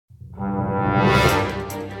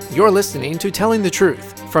You're listening to Telling the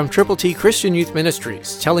Truth from Triple T Christian Youth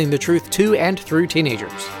Ministries, telling the truth to and through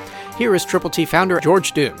teenagers. Here is Triple T founder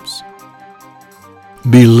George Dooms.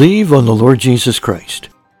 Believe on the Lord Jesus Christ.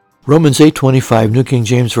 Romans 8:25, New King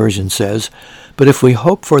James Version says, "But if we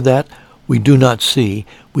hope for that we do not see,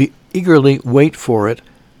 we eagerly wait for it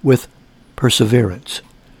with perseverance."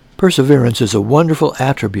 Perseverance is a wonderful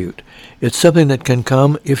attribute. It's something that can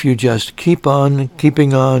come if you just keep on,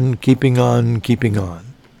 keeping on, keeping on, keeping on.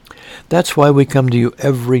 That's why we come to you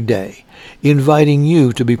every day, inviting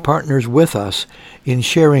you to be partners with us in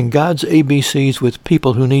sharing God's ABCs with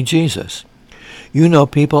people who need Jesus. You know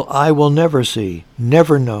people I will never see,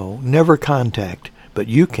 never know, never contact, but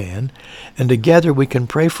you can, and together we can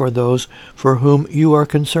pray for those for whom you are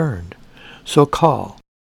concerned. So call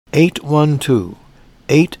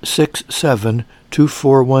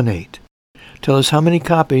 812-867-2418. Tell us how many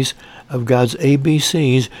copies of God's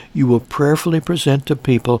ABCs you will prayerfully present to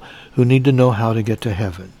people who need to know how to get to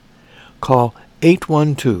heaven. Call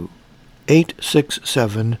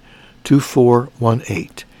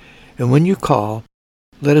 812-867-2418. And when you call,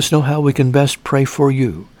 let us know how we can best pray for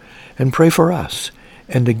you and pray for us.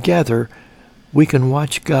 And together we can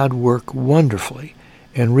watch God work wonderfully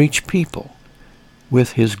and reach people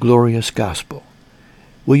with His glorious gospel.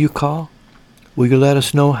 Will you call? Will you let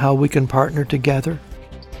us know how we can partner together?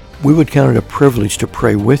 We would count it a privilege to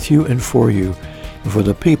pray with you and for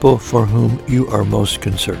the people for whom you are most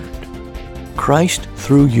concerned. Christ,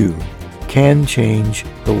 through you, can change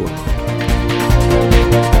the world.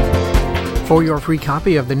 For your free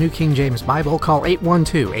copy of the New King James Bible, call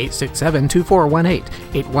 812-867-2418,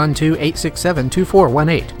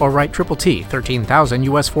 812-867-2418, or write Triple T, 13,000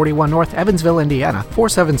 U.S. 41 North, Evansville, Indiana,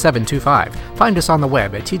 47725. Find us on the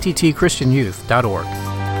web at tttchristianyouth.org.